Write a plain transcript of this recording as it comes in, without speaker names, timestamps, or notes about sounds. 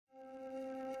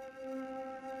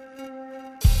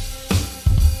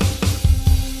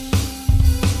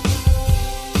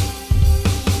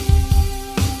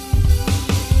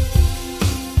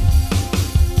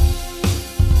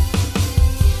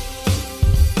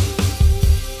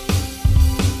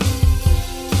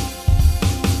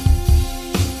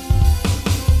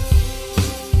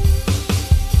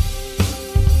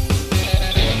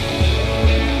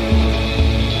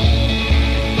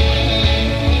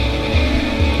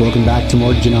Welcome back to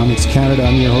Mortgagenomics Canada.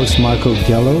 I'm your host, Marco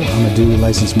Gello. I'm a duly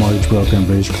licensed mortgage broker in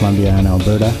British Columbia and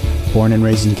Alberta. Born and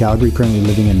raised in Calgary, currently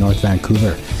living in North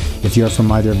Vancouver. If you are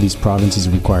from either of these provinces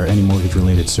and require any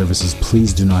mortgage-related services,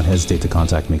 please do not hesitate to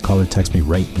contact me. Call or text me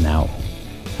right now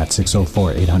at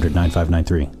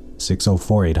 604-800-9593.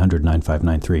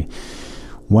 604-800-9593.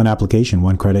 One application,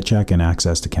 one credit check, and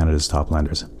access to Canada's top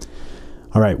lenders.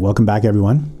 All right, welcome back,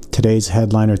 everyone. Today's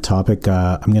headliner topic,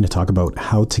 I'm going to talk about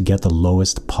how to get the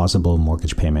lowest possible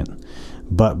mortgage payment.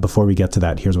 But before we get to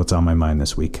that, here's what's on my mind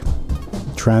this week.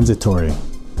 Transitory.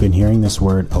 Been hearing this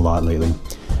word a lot lately.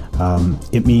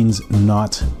 It means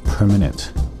not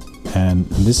permanent. And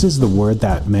this is the word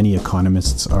that many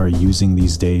economists are using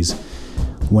these days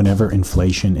whenever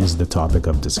inflation is the topic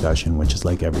of discussion, which is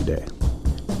like every day.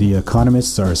 The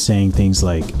economists are saying things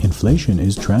like inflation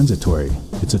is transitory.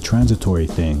 It's a transitory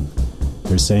thing.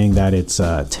 They're saying that it's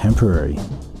temporary.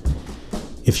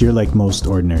 If you're like most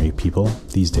ordinary people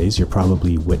these days, you're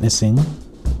probably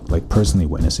personally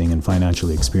witnessing and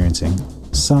financially experiencing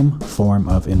some form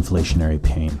of inflationary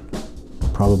pain,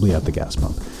 probably at the gas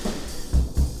pump.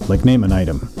 Like, name an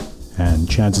item, and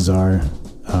chances are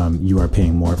you are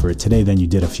paying more for it today than you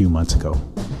did a few months ago.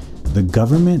 The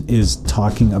government is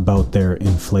talking about their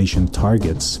inflation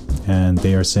targets, and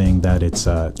they are saying that it's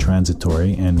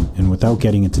transitory, and without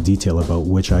getting into detail about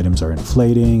which items are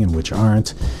inflating and which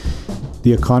aren't,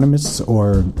 the economists,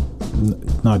 or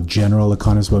not general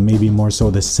economists, but maybe more so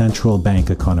the central bank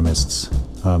economists,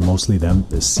 mostly them,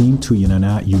 seem to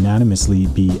unanimously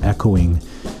be echoing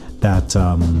that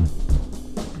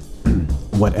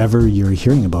whatever you're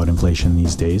hearing about inflation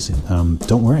these days,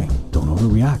 don't worry, don't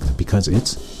overreact, because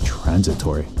it's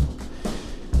transitory.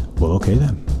 Well, okay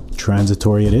then,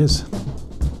 transitory it is.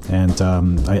 And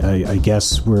I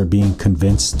guess we're being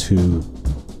convinced to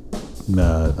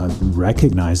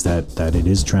recognize that it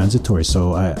is transitory.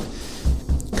 So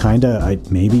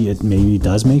maybe it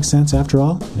does make sense after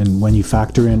all. And when you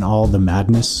factor in all the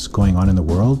madness going on in the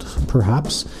world,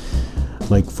 perhaps,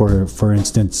 like for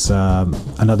instance,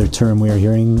 another term we are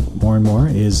hearing more and more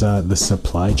is the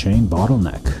supply chain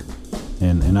bottleneck.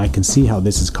 And I can see how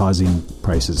this is causing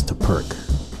prices to perk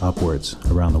upwards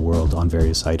around the world on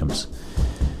various items.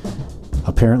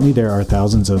 Apparently, there are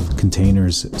thousands of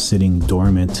containers sitting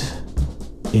dormant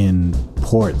in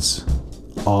ports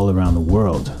all around the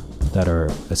world that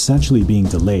are essentially being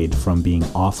delayed from being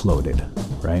offloaded,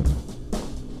 right?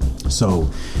 So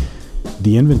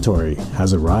the inventory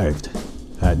has arrived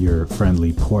at your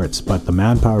friendly ports, but the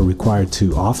manpower required to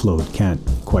offload can't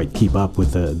quite keep up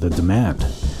with the demand.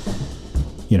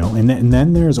 You know, and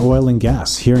then there's oil and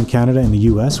gas. Here in Canada and the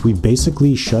US, we've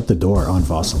basically shut the door on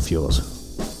fossil fuels.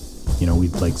 You know,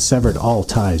 we've severed all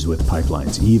ties with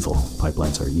pipelines. Evil.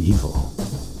 Pipelines are evil.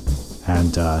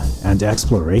 And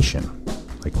exploration.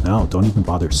 No, don't even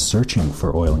bother searching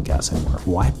for oil and gas anymore.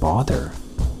 Why bother?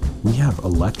 We have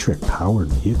electric powered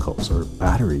vehicles or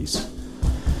batteries.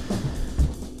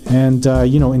 And,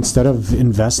 instead of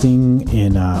investing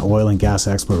in oil and gas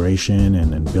exploration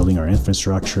and building our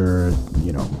infrastructure,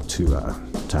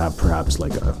 to have perhaps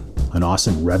an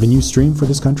awesome revenue stream for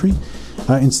this country,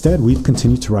 instead we've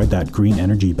continued to ride that green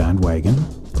energy bandwagon,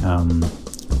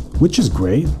 which is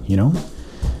great,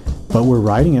 but we're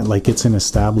riding it like it's an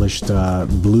established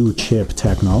blue chip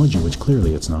technology, which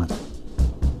clearly it's not.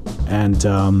 And,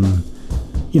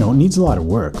 it needs a lot of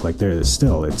work. It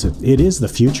is the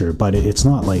future, but it's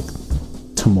not like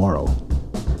tomorrow.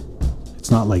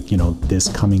 It's not like, this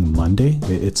coming Monday.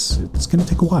 It's going to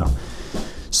take a while.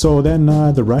 So then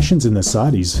the Russians and the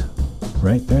Saudis,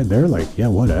 right, they're like, yeah,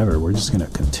 whatever. We're just going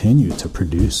to continue to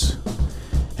produce.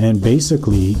 And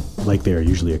basically, like they are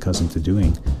usually accustomed to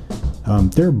doing,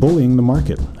 they're bullying the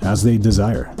market as they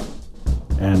desire.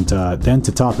 And then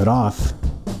to top it off,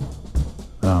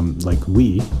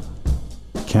 we,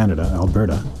 Canada,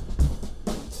 Alberta,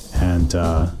 and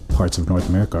parts of North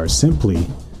America are simply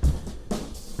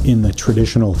in the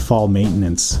traditional fall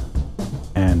maintenance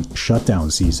and shutdown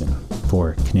season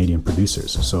for Canadian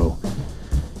producers. So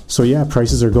yeah,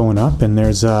 prices are going up, and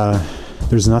there's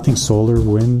nothing solar,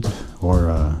 wind,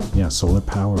 or solar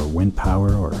power or wind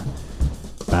power or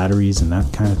batteries and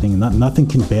that kind of thing. Nothing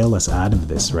can bail us out of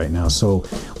this right now. So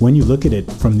when you look at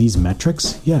it from these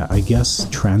metrics, yeah, I guess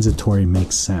transitory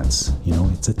makes sense.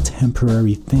 It's a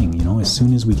temporary thing. As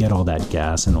soon as we get all that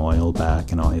gas and oil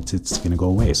back and all, it's going to go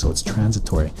away. So it's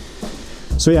transitory.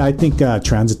 So yeah, I think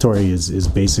transitory is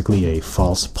basically a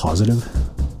false positive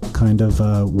kind of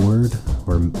word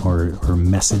or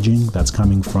messaging that's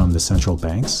coming from the central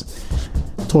banks.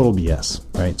 Total BS,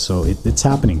 right? So it's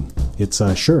happening. It's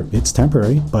sure, it's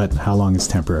temporary, but how long is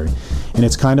temporary? And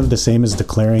it's kind of the same as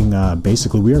declaring,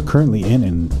 basically, we are currently in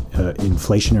an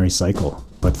inflationary cycle,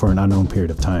 but for an unknown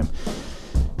period of time.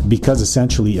 Because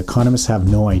essentially, economists have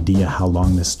no idea how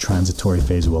long this transitory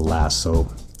phase will last. So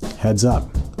heads up,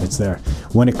 it's there.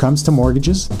 When it comes to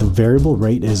mortgages, the variable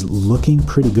rate is looking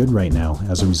pretty good right now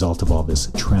as a result of all this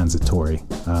transitory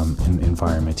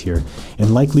environment here,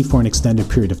 and likely for an extended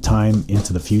period of time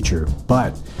into the future.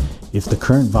 But if the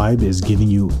current vibe is giving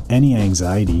you any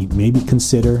anxiety, maybe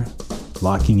consider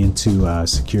locking into a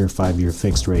secure 5-year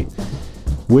fixed rate,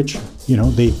 which, you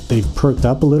know, they've perked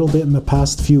up a little bit in the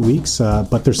past few weeks,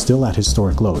 but they're still at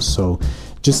historic lows. So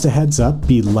just a heads up,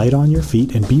 be light on your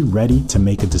feet and be ready to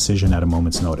make a decision at a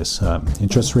moment's notice.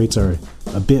 Interest rates are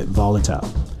a bit volatile.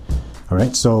 All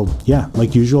right, so yeah,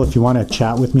 like usual, if you want to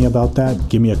chat with me about that,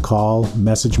 give me a call,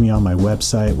 message me on my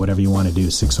website, whatever you want to do,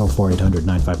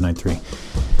 604-800-9593.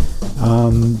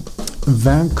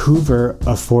 Vancouver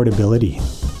affordability.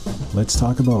 Let's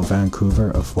talk about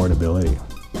Vancouver affordability.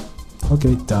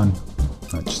 Okay, done.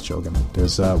 Not just joking.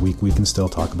 There's we can still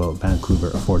talk about Vancouver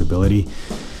affordability.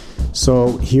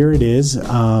 So here it is.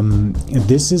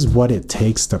 This is what it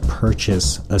takes to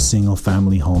purchase a single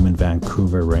family home in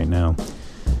Vancouver right now.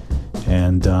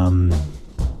 And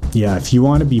yeah, if you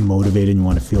want to be motivated and you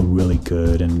want to feel really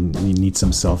good and you need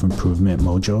some self-improvement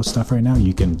mojo stuff right now,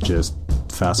 you can just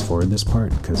fast forward this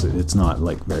part because it's not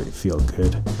like very feel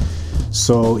good.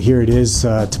 So here it is,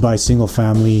 to buy a single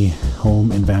family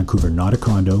home in Vancouver, not a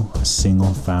condo, a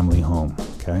single family home.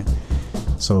 Okay.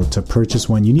 So to purchase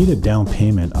one, you need a down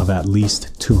payment of at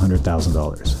least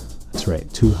 $200,000. That's right,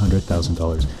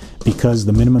 $200,000. Because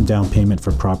the minimum down payment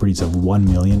for properties of $1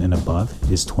 million and above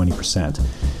is 20%.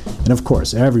 And of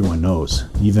course, everyone knows,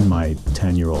 even my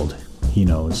 10-year-old, he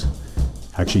knows.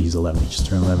 Actually, he's 11, he just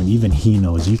turned 11. Even he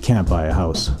knows you can't buy a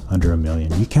house under $1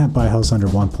 million. You can't buy a house under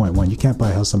 1.1. You can't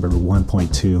buy a house under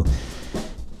 1.2.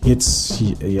 It's,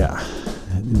 yeah,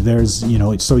 there's, you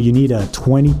know, so you need a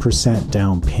 20%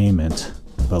 down payment,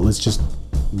 but let's just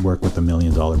work with the $1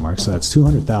 million mark. So that's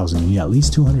 $200,000. You need at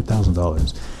least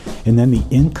 $200,000. And then the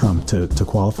income to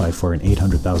qualify for an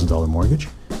 $800,000 mortgage,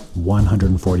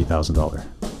 $140,000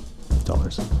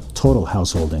 total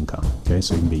household income. Okay,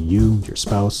 so it can be you, your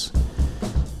spouse,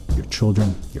 your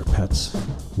children, your pets,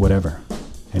 whatever.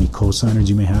 Any co-signers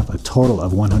you may have, a total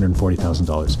of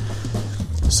 $140,000.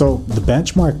 So the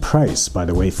benchmark price, by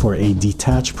the way, for a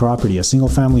detached property, a single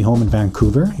family home in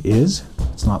Vancouver is,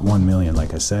 it's not 1 million,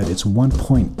 like I said, it's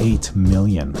 1.8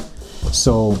 million.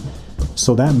 So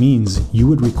that means you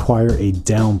would require a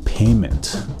down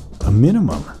payment, a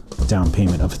minimum down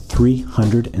payment of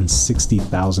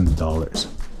 $360,000.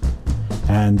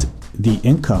 And the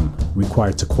income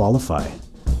required to qualify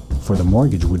for the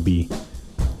mortgage would be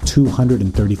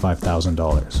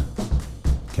 $235,000.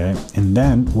 Okay, and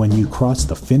then when you cross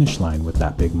the finish line with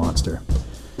that big monster,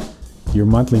 your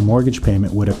monthly mortgage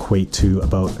payment would equate to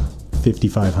about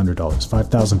 $5,500,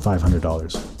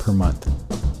 $5,500 per month.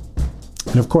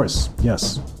 And of course,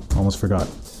 yes, almost forgot,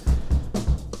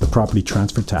 the property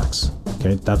transfer tax.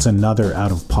 Okay, that's another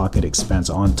out-of-pocket expense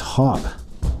on top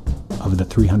of the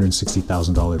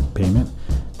 $360,000 payment.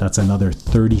 That's another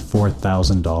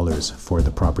 $34,000 for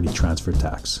the property transfer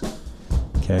tax.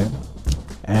 Okay,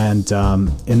 and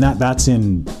that's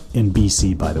in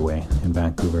BC, by the way, in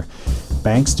Vancouver.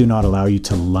 Banks do not allow you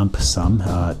to lump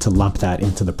that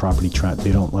into the property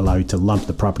they don't allow you to lump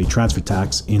the property transfer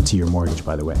tax into your mortgage,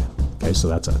 by the way. Okay, so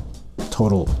that's a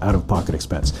total out-of-pocket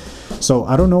expense. So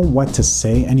I don't know what to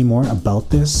say anymore about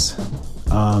this.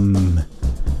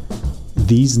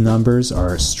 These numbers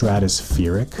are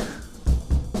stratospheric.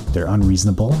 They're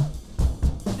unreasonable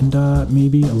and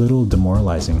maybe a little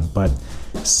demoralizing, but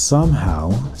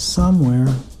somehow, somewhere,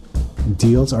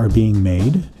 deals are being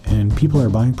made and people are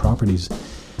buying properties.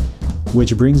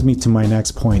 Which brings me to my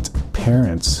next point.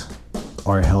 Parents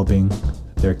are helping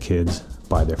their kids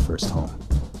buy their first home.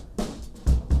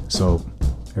 So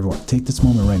everyone, take this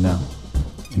moment right now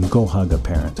and go hug a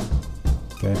parent.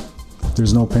 Okay? If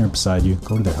there's no parent beside you,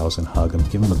 go to their house and hug them.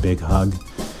 Give them a big hug.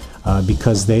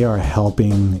 Because they are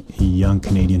helping young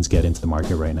Canadians get into the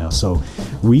market right now. So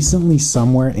recently,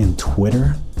 somewhere in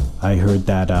Twitter, I heard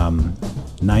that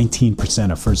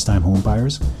 19% of first-time home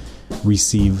buyers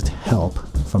received help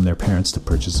from their parents to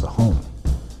purchase a home.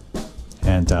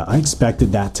 And I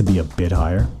expected that to be a bit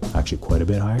higher, actually quite a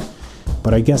bit higher.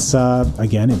 But I guess,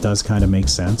 again, it does kind of make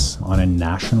sense on a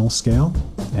national scale.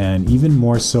 And even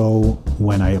more so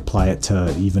when I apply it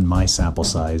to even my sample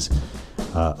size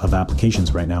of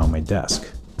applications right now on my desk.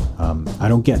 I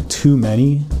don't get too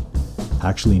many,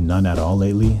 actually none at all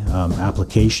lately,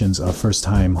 applications of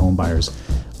first-time home buyers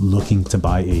looking to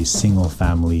buy a single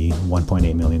family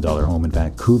 $1.8 million home in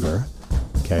Vancouver,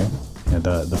 okay, and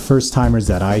the first timers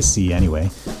that I see anyway,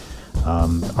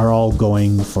 are all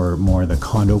going for more the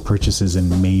condo purchases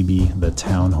and maybe the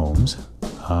townhomes.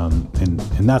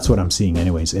 And that's what I'm seeing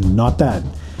anyways. And not that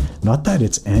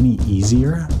it's any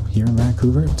easier here in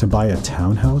Vancouver to buy a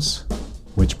townhouse,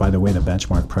 which by the way, the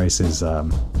benchmark price is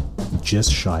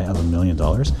just shy of $1 million,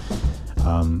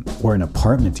 or an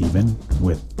apartment even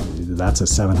that's a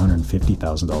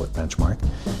 $750,000 benchmark.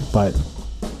 But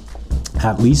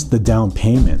at least the down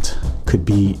payment could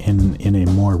be in a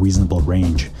more reasonable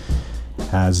range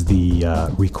as the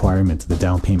the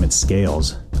down payment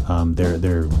scales.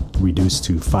 They're reduced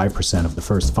to 5% of the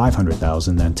first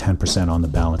 $500,000, then 10% on the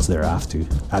balance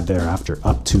thereafter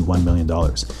up to $1 million.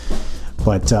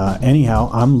 But anyhow,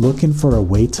 I'm looking for a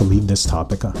way to leave this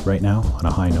topic right now on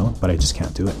a high note, but I just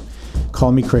can't do it.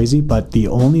 Call me crazy, but the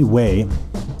only way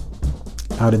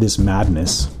out of this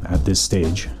madness at this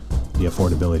stage, the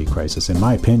affordability crisis, in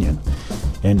my opinion,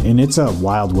 and it's a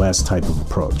Wild West type of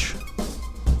approach,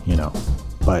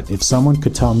 but if someone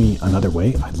could tell me another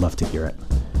way, I'd love to hear it.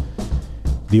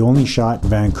 The only shot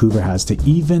Vancouver has to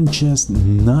even just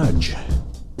nudge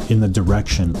in the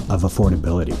direction of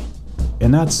affordability,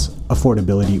 and that's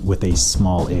affordability with a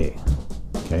small a,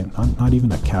 okay? Not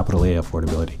even a capital A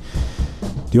affordability.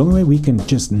 The only way we can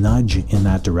just nudge in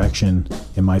that direction,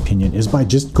 in my opinion, is by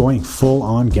just going full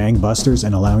on gangbusters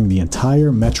and allowing the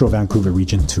entire Metro Vancouver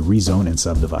region to rezone and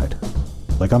subdivide.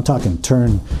 Like I'm talking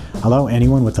allow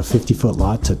anyone with a 50-foot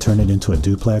lot to turn it into a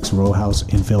duplex, row house,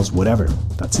 infills, whatever.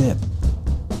 That's it.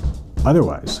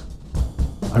 Otherwise,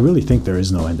 I really think there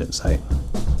is no end in sight.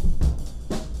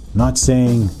 Not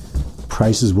saying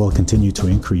prices will continue to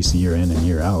increase year in and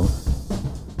year out,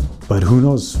 but who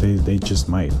knows? They just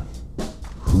might.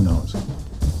 Who knows?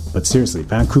 But seriously,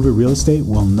 Vancouver real estate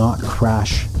will not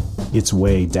crash its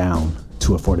way down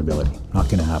to affordability. Not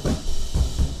going to happen.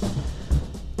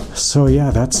 So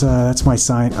yeah, that's my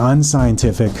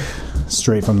unscientific,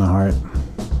 straight from the heart,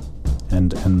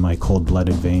 and my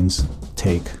cold-blooded veins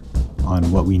take on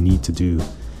what we need to do,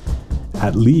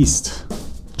 at least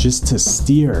just to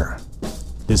steer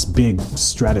this big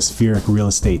stratospheric real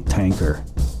estate tanker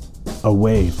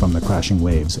away from the crashing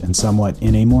waves and somewhat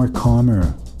in a more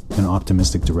calmer and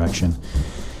optimistic direction.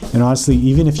 And honestly,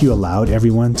 even if you allowed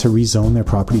everyone to rezone their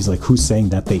properties, like who's saying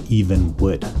that they even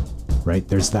would, right?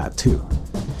 There's that too.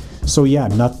 So yeah,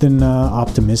 nothing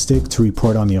optimistic to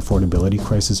report on the affordability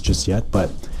crisis just yet,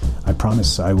 but I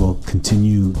promise I will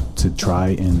continue to try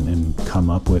and come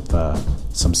up with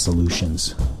some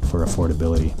solutions for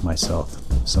affordability myself,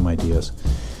 some ideas.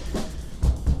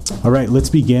 All right, let's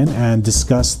begin and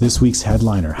discuss this week's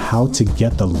headliner, how to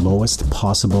get the lowest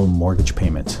possible mortgage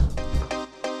payment.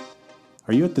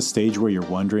 Are you at the stage where you're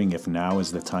wondering if now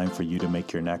is the time for you to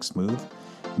make your next move?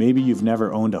 Maybe you've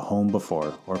never owned a home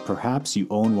before, or perhaps you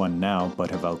own one now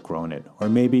but have outgrown it, or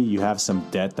maybe you have some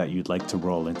debt that you'd like to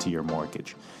roll into your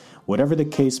mortgage. Whatever the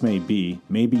case may be,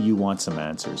 maybe you want some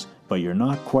answers, but you're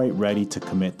not quite ready to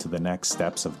commit to the next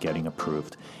steps of getting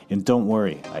approved. And don't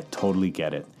worry, I totally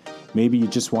get it. Maybe you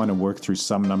just want to work through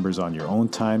some numbers on your own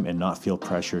time and not feel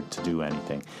pressured to do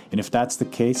anything. And if that's the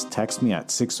case, text me at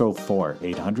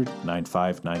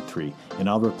 604-800-9593 and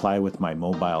I'll reply with my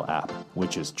mobile app,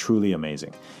 which is truly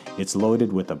amazing. It's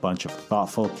loaded with a bunch of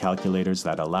thoughtful calculators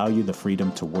that allow you the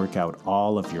freedom to work out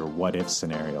all of your what-if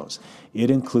scenarios. It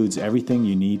includes everything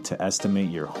you need to estimate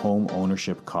your home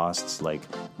ownership costs, like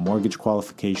mortgage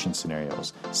qualification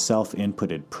scenarios,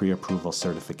 self-inputted pre-approval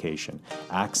certification,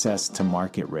 access to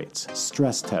market rates,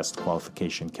 stress test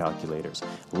qualification calculators,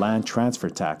 land transfer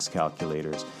tax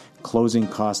calculators, closing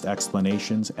cost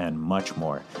explanations, and much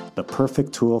more. The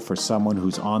perfect tool for someone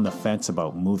who's on the fence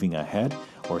about moving ahead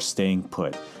or staying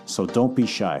put. So don't be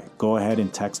shy. Go ahead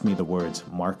and text me the words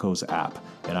Marco's app,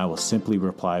 and I will simply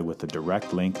reply with a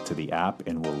direct link to the app,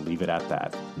 and we'll leave it at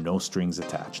that. No strings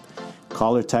attached.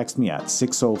 Call or text me at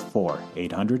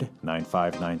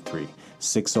 604-800-9593.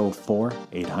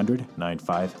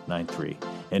 604-800-9593.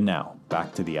 And now,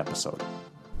 back to the episode.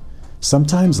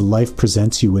 Sometimes life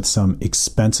presents you with some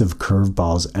expensive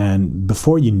curveballs, and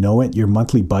before you know it, your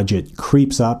monthly budget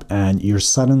creeps up and you're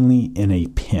suddenly in a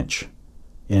pinch.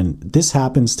 And this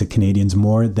happens to Canadians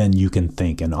more than you can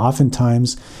think. And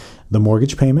oftentimes, the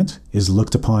mortgage payment is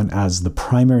looked upon as the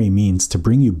primary means to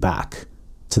bring you back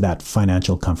to that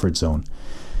financial comfort zone.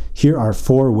 Here are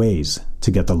 4 ways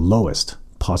to get the lowest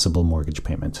possible mortgage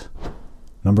payment.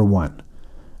 Number 1,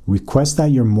 request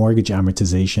that your mortgage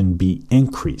amortization be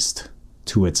increased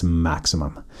to its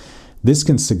maximum. This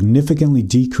can significantly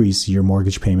decrease your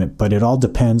mortgage payment, but it all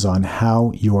depends on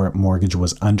how your mortgage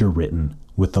was underwritten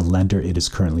with the lender it is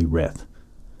currently with.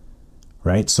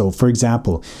 Right? So for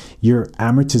example, your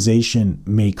amortization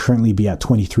may currently be at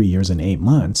 23 years and 8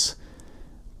 months,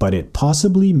 but it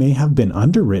possibly may have been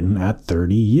underwritten at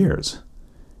 30 years.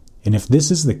 And if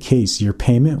this is the case, your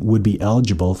payment would be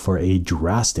eligible for a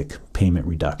drastic payment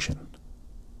reduction.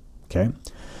 Okay?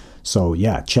 So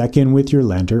yeah, check in with your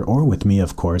lender or with me,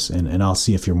 of course, and I'll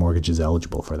see if your mortgage is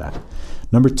eligible for that.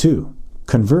 Number 2,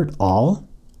 convert all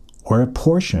or a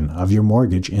portion of your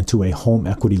mortgage into a home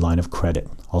equity line of credit,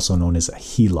 also known as a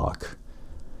HELOC.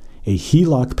 A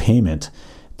HELOC payment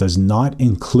does not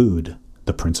include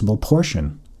the principal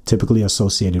portion typically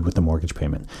associated with the mortgage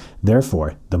payment.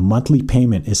 Therefore, the monthly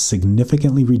payment is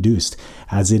significantly reduced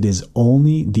as it is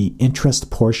only the interest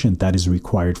portion that is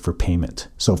required for payment.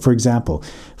 So for example,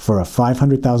 for a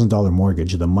 $500,000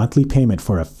 mortgage, the monthly payment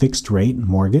for a fixed rate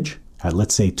mortgage at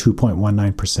let's say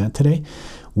 2.19% today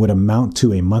would amount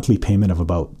to a monthly payment of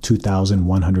about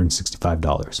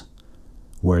 $2,165.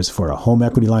 Whereas for a home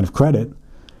equity line of credit,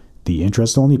 the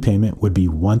interest-only payment would be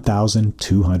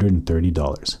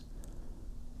 $1,230.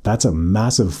 That's a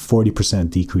massive 40%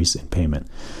 decrease in payment.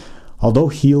 Although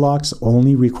HELOCs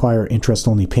only require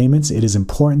interest-only payments, it is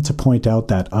important to point out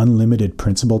that unlimited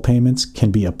principal payments can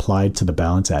be applied to the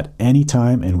balance at any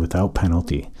time and without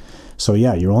penalty. So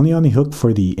yeah, you're only on the hook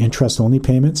for the interest-only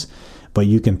payments, but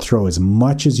you can throw as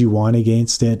much as you want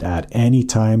against it at any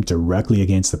time directly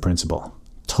against the principal.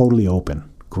 Totally open.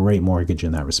 Great mortgage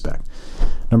in that respect.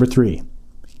 Number 3,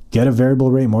 get a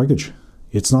variable rate mortgage.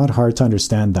 It's not hard to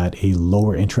understand that a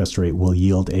lower interest rate will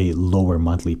yield a lower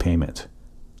monthly payment.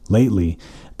 Lately,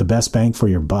 the best bang for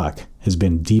your buck has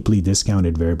been deeply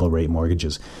discounted variable rate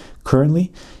mortgages.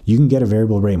 Currently, you can get a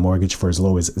variable rate mortgage for as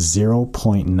low as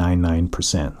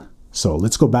 0.99%. So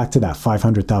let's go back to that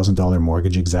 $500,000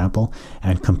 mortgage example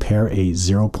and compare a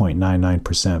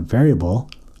 0.99% variable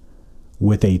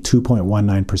with a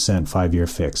 2.19% 5-year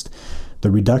fixed.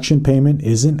 The reduction payment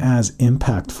isn't as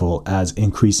impactful as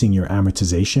increasing your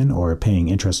amortization or paying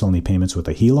interest-only payments with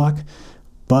a HELOC,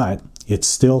 but it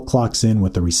still clocks in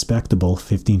with a respectable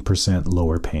 15%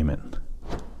 lower payment.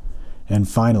 And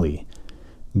finally,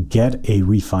 get a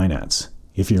refinance.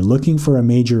 If you're looking for a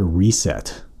major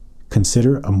reset,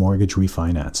 consider a mortgage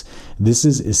refinance. This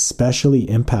is especially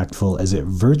impactful as it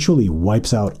virtually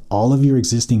wipes out all of your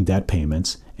existing debt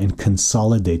payments and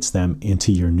consolidates them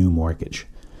into your new mortgage.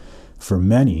 For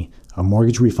many, a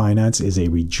mortgage refinance is a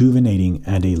rejuvenating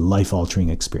and a life-altering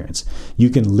experience. You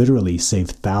can literally save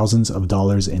thousands of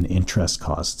dollars in interest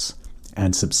costs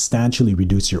and substantially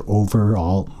reduce your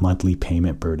overall monthly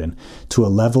payment burden to a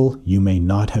level you may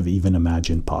not have even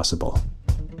imagined possible.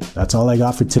 That's all I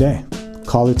got for today.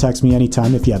 Call or text me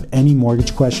anytime if you have any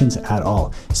mortgage questions at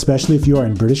all, especially if you are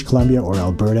in British Columbia or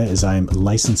Alberta, as I am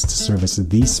licensed to service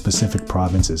these specific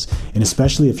provinces, and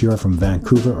especially if you are from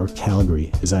Vancouver or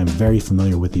Calgary, as I am very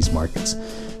familiar with these markets.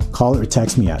 Call or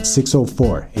text me at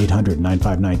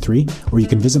 604-800-9593, or you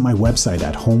can visit my website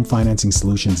at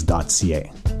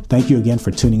homefinancingsolutions.ca. Thank you again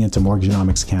for tuning into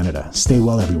Mortgagenomics Canada. Stay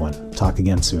well, everyone. Talk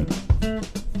again soon.